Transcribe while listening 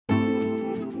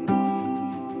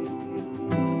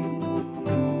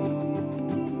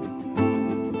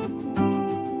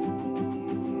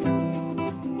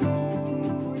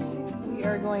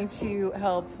going to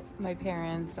help my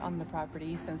parents on the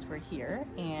property since we're here,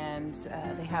 and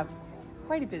they have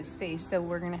quite a bit of space, so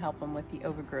we're going to help them with the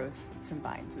overgrowth, some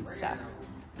vines and stuff.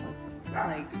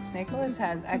 Like, Nicholas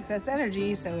has excess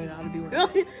energy, so it ought to be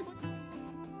worth it.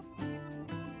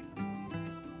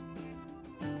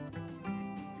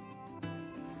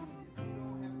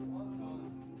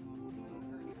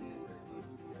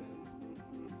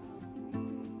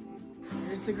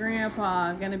 Here's the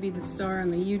grandpa, gonna be the star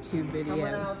on the YouTube video.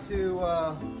 Coming out to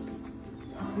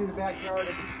see the backyard of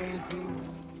the painting.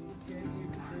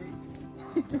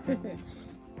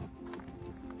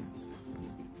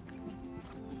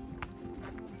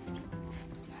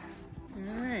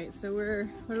 All right, so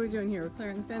what are we doing here? We're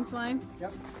clearing the fence line?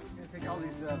 Yep, gonna take all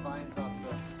these vines off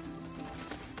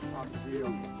the view.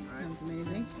 Right. Sounds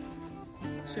amazing.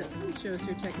 Show us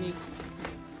your technique.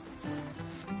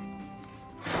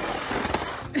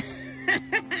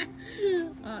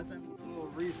 Awesome. A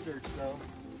little research though.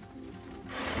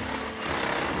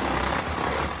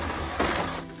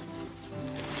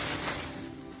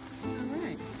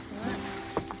 Alright,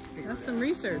 well, that's some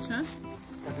research, huh?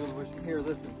 Here,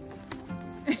 listen.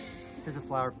 Here's a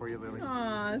flower for you, Lily.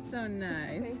 Aw, that's so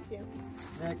nice. Thank you.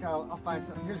 Nick, I'll find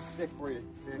something. Here's a stick for you,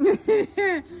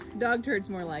 Nick. Dog turd's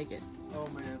more like it. Oh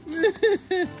man.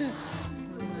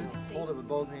 Hold it with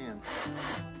both hands.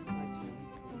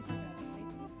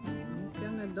 He's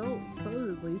got an adult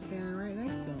supposedly standing right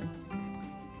next to him.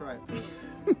 Try it.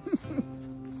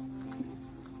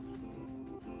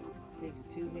 Takes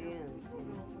two hands.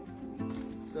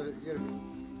 So you gotta,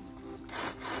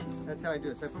 that's how I do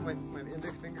it. So I put my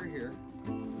index finger here,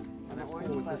 and I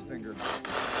hold with this finger.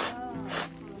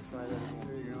 Try that.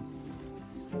 There you go.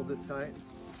 Hold this tight.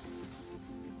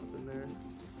 Up in there.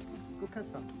 Go cut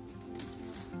something.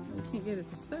 You can't get it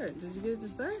to start. Did you get it to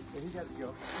start? Yeah, you got to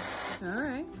go. All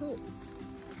right, cool.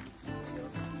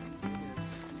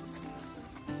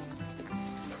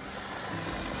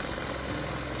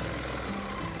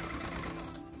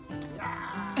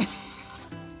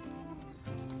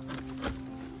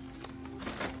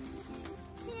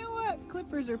 You know what?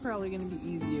 Clippers are probably going to be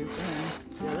easier for him.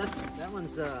 Yeah, that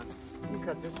one's, you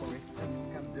cut this for me. That's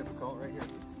kind of difficult right here.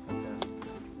 Okay.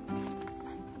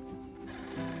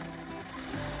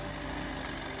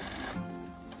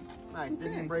 Nice,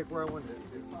 didn't break where I wanted it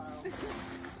to.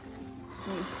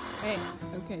 Hey,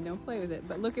 okay, don't play with it,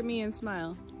 but look at me and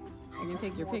smile. I can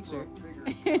take your picture.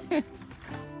 Let's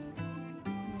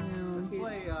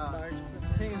play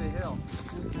King of the Hill.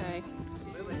 Okay.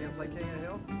 Lily, you gonna play King of the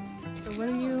Hill? So what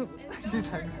are you? She's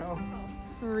like, no.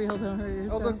 For real, don't hurt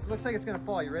yourself. Oh, looks like it's gonna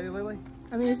fall. You ready, Lily?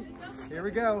 I mean, here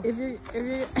we go. If you're,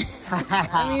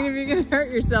 I mean, if you're gonna hurt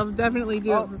yourself, definitely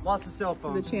do it. Lost the cell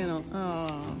phone. For the channel.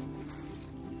 Oh.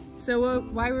 So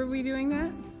why were we doing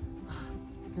that?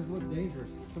 Because it looked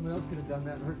dangerous. Someone else could have done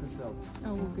that and hurt themselves.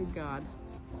 Oh, well, good God.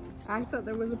 I thought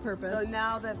there was a purpose. So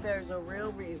now that there's a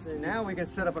real reason. Now we can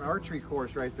set up an archery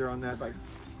course right there on that. Like.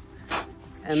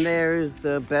 And there's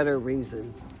the better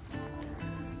reason.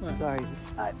 What? Sorry.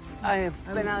 I have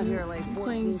been out here like 14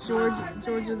 playing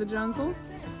George of the Jungle?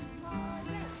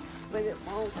 But it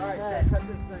won't All right, cut. cut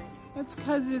this thing. That's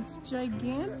because it's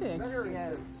gigantic. Better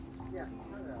Yes. Yeah.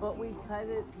 But we cut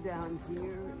it down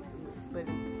here, but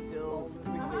it's still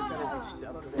finished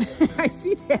up there. I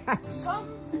see that.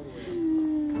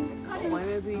 One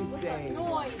of these days,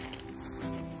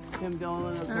 Tim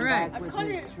Dolan will come back with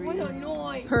his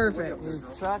tree, Perfect. his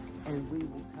truck, and we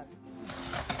will cut it.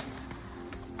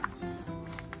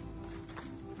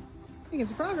 Making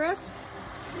some progress.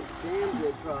 Damn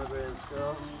good progress,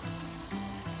 girl.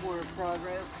 More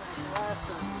progress than the last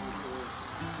time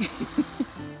we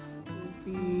Here's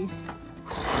the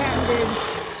patented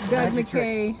Doug Magic McKay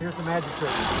trick. Here's the magic trick.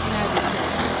 magic trick.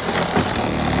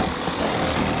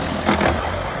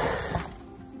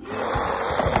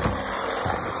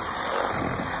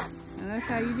 And that's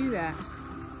how you do that.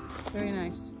 Very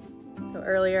nice. So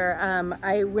earlier,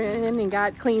 I went in and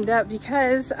got cleaned up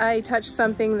because I touched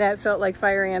something that felt like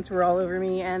fire ants were all over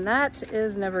me, and that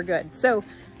is never good. So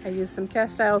I used some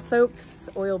castile soap, it's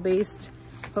oil-based.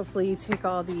 Hopefully take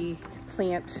all the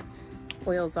plant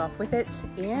oils off with it,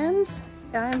 and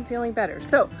I'm feeling better.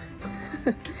 So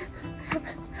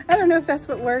I don't know if that's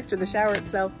what worked or the shower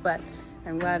itself, but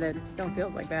I'm glad it don't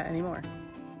feel like that anymore.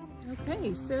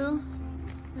 Okay, so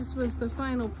this was the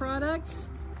final product.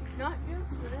 Not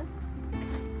just this.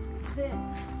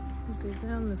 We did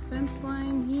down the fence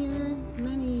line here.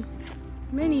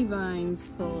 Many vines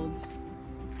pulled,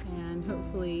 and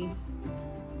hopefully.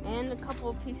 And a couple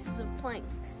of pieces of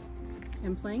planks.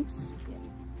 And planks? Yeah,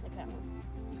 like that one.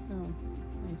 Oh,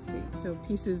 I see. So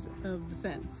pieces of the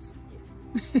fence.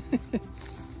 Yes.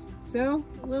 So,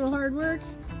 a little hard work,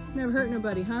 never hurt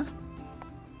nobody, huh?